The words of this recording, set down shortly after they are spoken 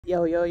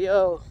Yo, yo,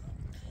 yo.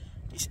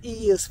 This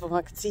is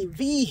famaca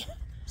TV.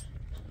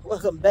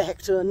 Welcome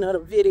back to another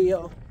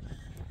video.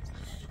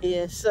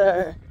 Yes,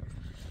 sir.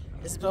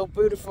 It's so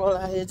beautiful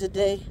out here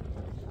today.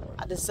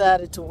 I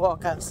decided to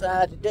walk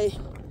outside today.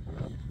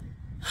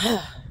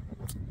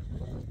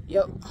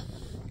 Yo,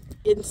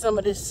 getting some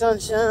of this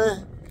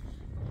sunshine.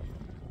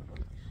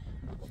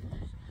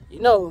 You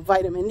know,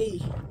 vitamin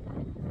E.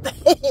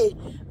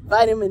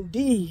 Vitamin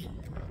D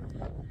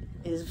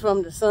is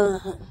from the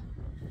sun.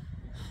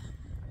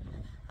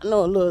 I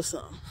know a little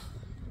something.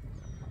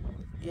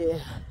 Yeah.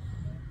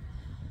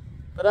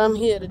 But I'm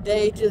here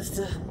today just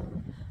to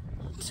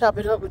chop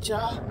it up with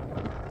y'all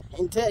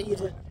and tell you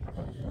to,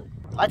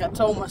 like I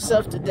told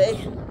myself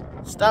today,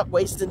 stop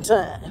wasting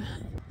time.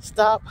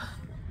 Stop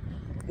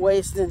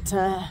wasting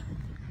time.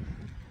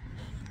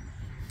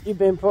 You've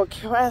been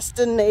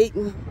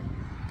procrastinating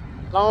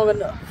long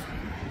enough.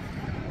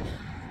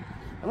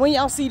 And when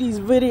y'all see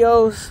these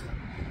videos,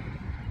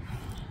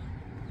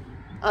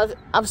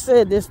 I've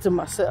said this to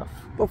myself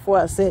before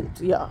I said it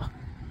to y'all.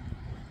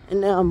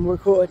 And now I'm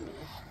recording it.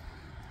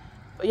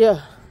 But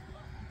yeah,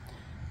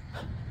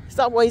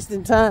 stop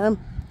wasting time.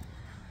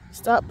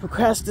 Stop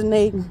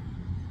procrastinating.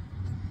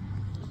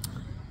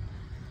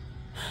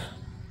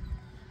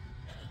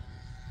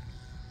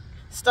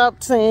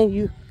 Stop saying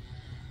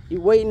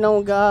you're waiting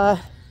on God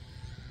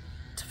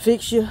to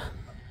fix you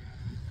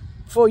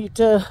before you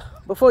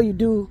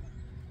do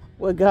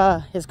what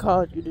God has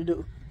called you to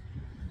do.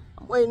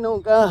 I'm waiting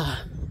on God.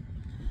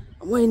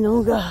 I'm waiting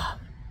on God.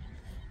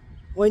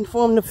 Waiting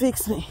for him to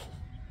fix me.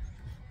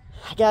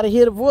 I gotta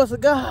hear the voice of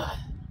God.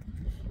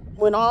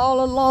 When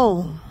all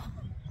along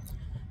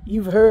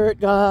you've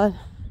heard God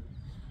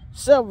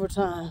several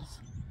times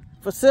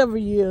for several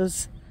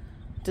years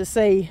to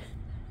say,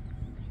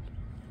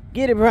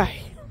 get it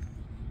right.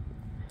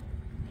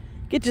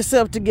 Get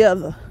yourself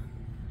together.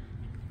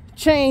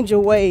 Change your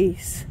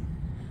ways.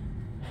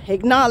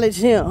 Acknowledge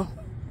him,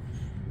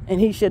 and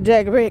he shall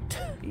direct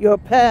your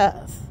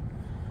path.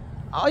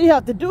 All you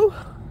have to do,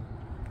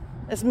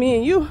 that's me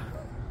and you,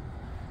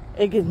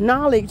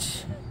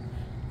 acknowledge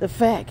the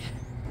fact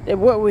that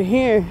what we're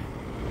hearing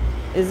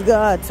is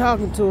God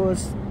talking to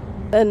us,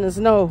 letting us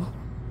know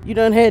you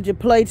done had your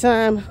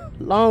playtime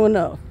long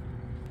enough.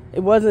 It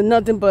wasn't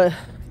nothing but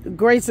the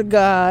grace of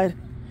God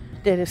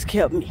that has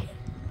kept me.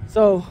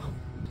 So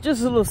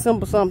just a little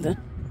simple something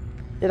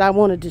that I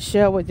wanted to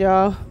share with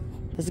y'all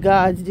as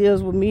God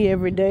deals with me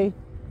every day.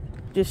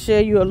 Just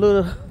share you a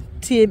little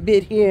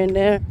tidbit here and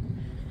there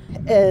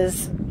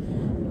as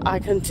I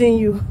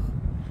continue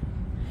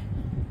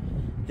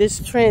this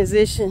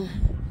transition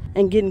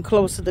and getting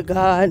closer to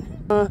God.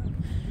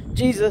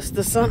 Jesus,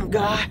 the Son of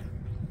God.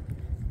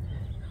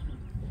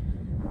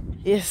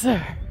 Yes,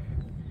 sir.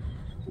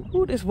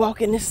 Ooh, this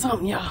walking is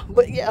something, y'all.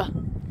 But yeah,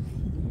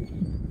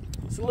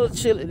 it's a little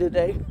chilly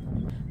today.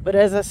 But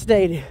as I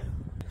stated,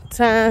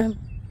 time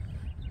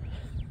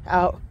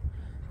out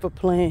for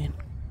playing.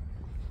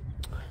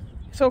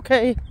 It's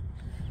okay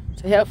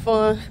to have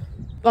fun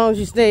as long as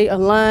you stay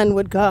aligned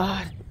with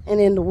God and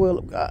in the will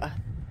of God.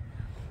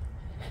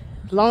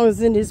 As long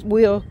as in His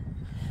will,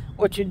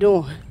 what you're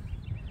doing,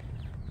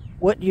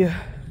 what you're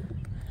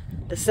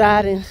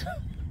deciding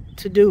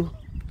to do,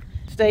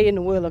 stay in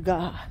the will of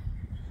God.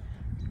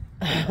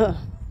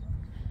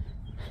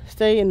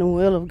 Stay in the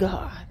will of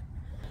God.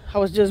 I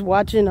was just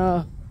watching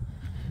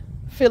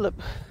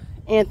Philip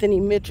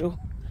Anthony Mitchell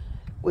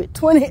with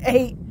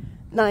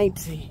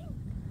 2819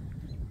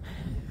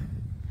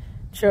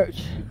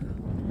 church,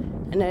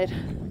 and that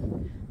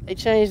they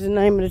changed the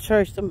name of the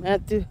church to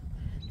Matthew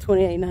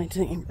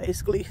 28:19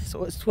 basically,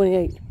 so it's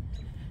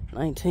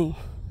 28:19.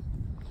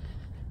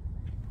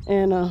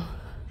 And I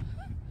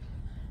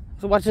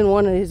was watching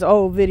one of his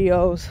old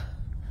videos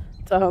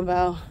talking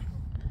about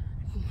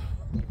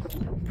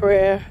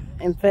prayer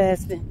and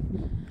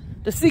fasting,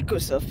 the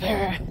secrets of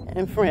prayer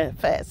and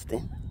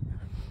fasting.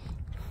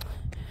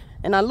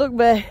 And I look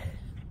back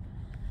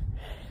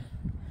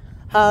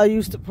how I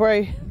used to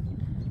pray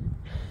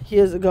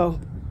years ago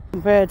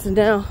compared to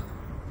now.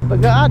 But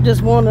God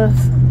just wants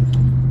us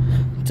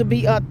to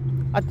be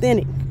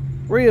authentic,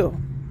 real.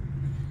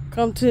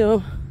 Come to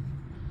Him.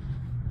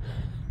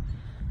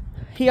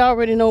 He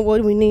already knows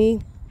what we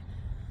need.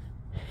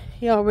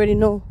 He already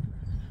knows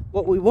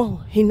what we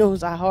want. He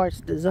knows our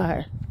heart's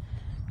desire.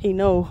 He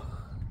knows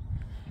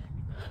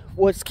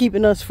what's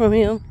keeping us from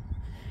Him.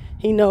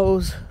 He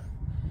knows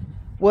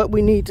what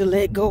we need to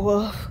let go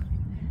of.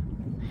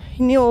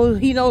 He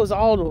knows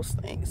all those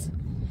things.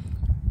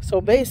 So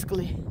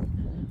basically,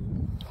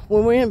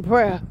 when we're in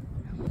prayer,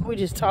 we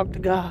just talk to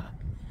God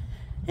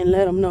and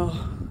let Him know,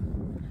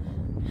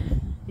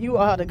 you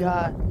are the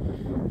God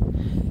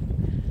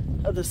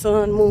of the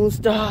sun, moon,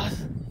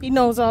 stars. He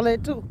knows all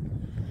that too.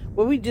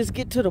 But we just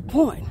get to the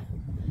point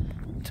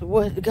to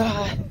what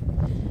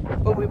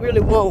we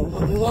really want,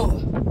 what we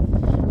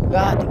want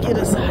God to get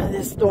us out of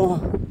this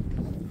storm.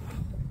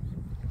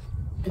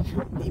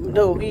 Even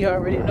though He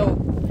already knows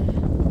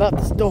about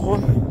the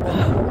storm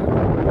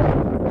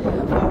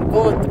what we're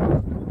going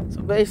through.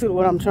 So basically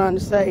what I'm trying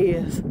to say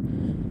is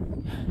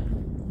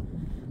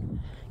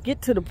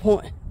Get to the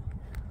point.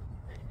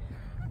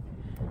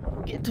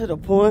 Get to the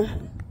point,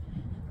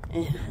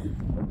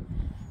 and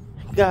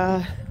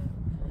God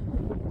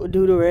will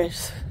do the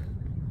rest.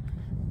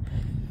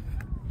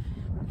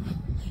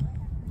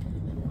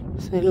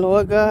 Say,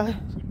 Lord God,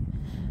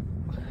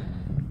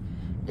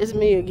 it's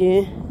me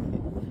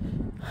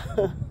again,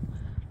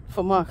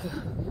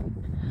 famaca.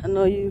 I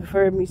know you've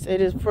heard me say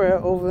this prayer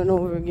over and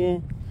over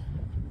again,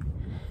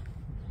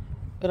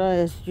 but I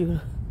ask you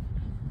to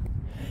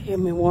hear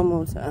me one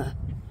more time.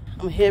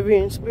 I'm heavy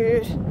in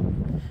spirit.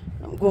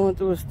 I'm going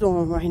through a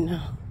storm right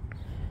now,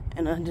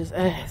 and I just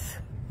ask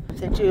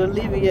that you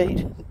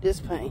alleviate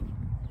this pain.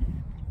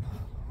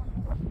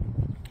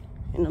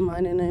 In the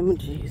mighty name of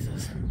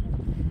Jesus.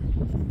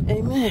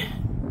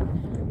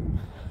 Amen.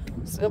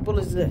 Simple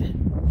as that.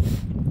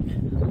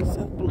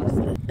 Simple as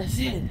that. That's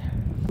it.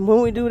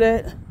 When we do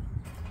that,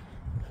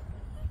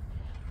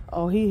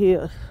 oh, he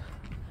hears,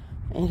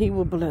 and he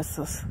will bless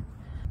us.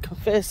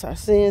 Confess our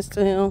sins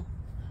to him,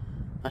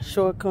 our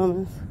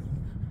shortcomings,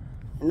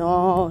 and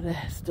all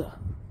that stuff.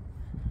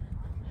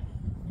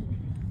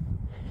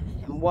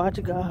 And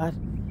watch God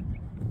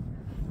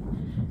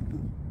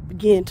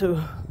begin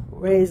to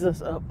raise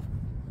us up.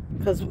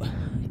 Because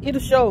it'll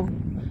show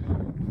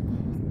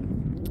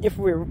if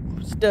we're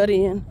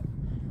studying,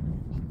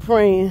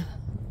 praying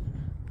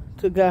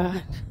to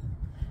God,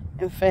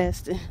 and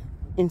fasting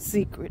in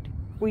secret.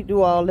 We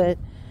do all that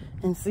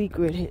in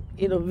secret.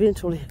 It'll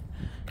eventually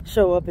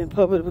show up in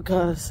public,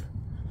 because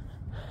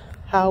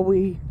how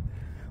we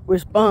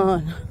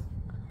respond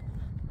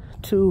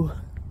to,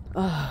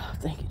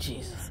 thank you,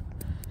 Jesus.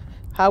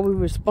 How we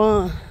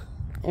respond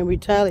and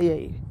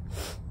retaliate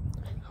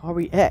or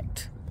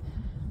react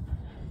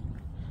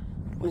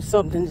when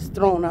something is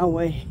thrown our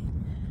way.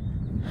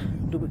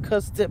 Do we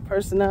cuss that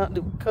person out?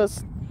 Do we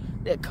cuss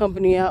that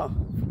company out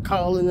for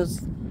calling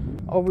us?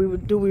 Or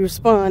do we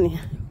respond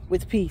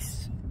with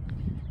peace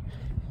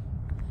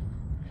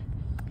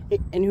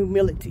and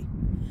humility?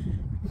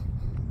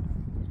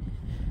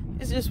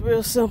 It's just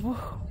real simple.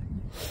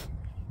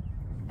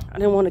 I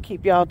didn't want to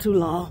keep y'all too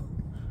long.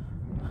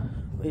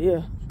 But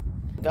yeah,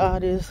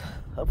 God is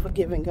a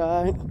forgiving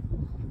God.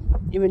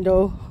 Even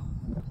though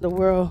the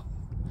world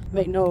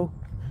may know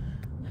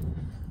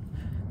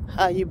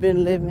how you've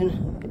been living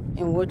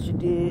and what you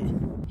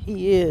did,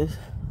 he is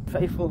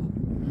faithful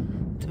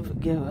to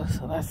forgive us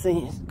of our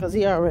sins, because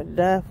he already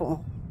died for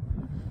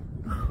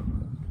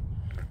them.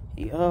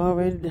 He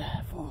already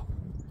died for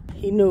them.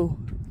 He knew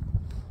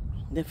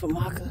that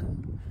famaca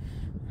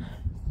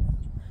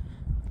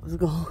was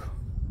going to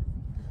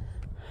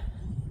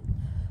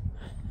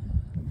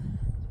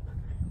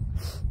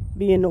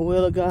be in the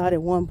will of God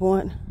at one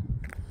point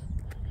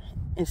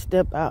and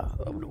step out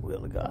of the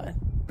will of God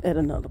at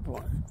another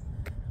point.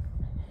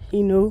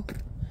 He knew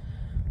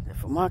that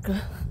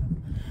famaca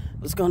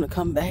was going to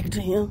come back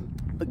to him,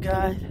 but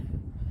God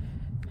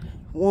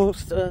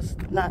wants us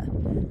not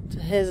to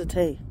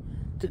hesitate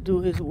to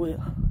do his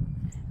will,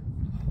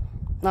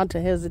 not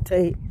to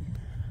hesitate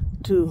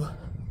to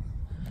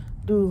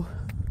do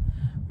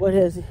what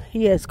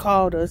he has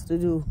called us to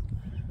do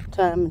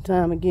time and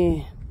time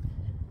again.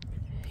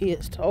 He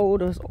has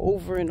told us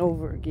over and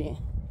over again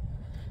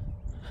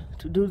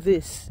to do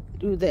this,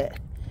 do that.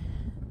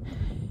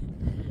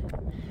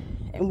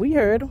 And we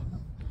heard him.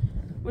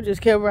 We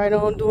just kept right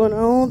on doing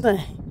our own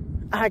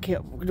thing. I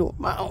kept doing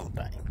my own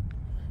thing.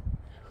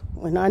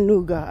 When I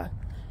knew God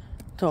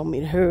told me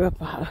to hurry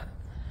up out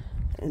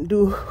and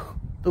do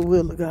the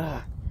will of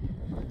God,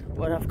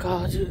 what I've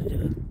called you to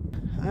do.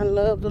 I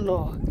love the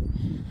Lord.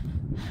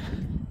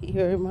 He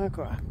heard my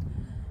cry.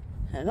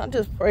 And I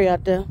just pray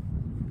out there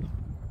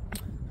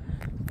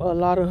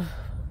for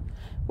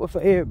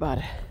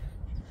everybody.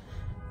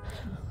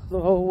 The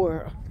whole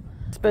world.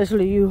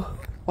 Especially you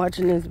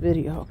watching this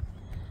video.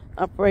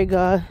 I pray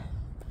God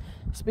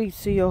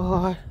speaks to your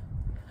heart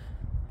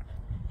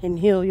and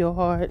heal your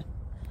heart,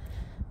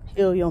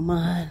 heal your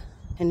mind.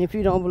 And if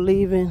you don't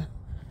believe in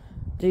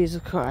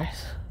Jesus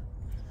Christ,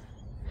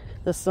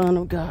 the Son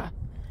of God,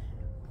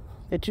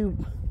 that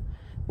you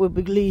will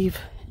begin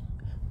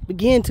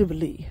to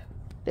believe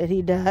that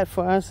he died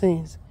for our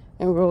sins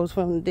and rose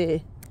from the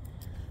dead.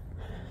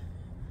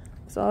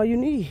 That's all you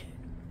need.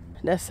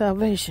 That's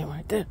salvation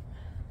right there.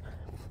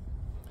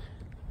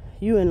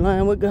 You in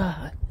line with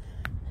God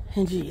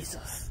and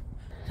Jesus.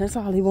 That's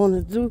all he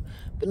wanted to do.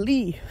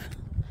 Believe.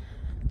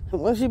 And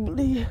once you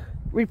believe,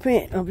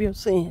 repent of your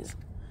sins.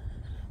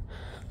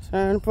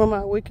 Turn from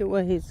our wicked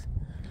ways.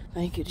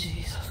 Thank you,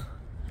 Jesus.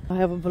 I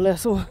have a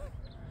blessed one.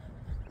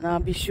 And I'll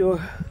be sure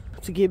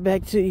to get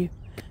back to you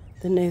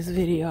the next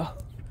video.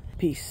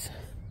 Peace.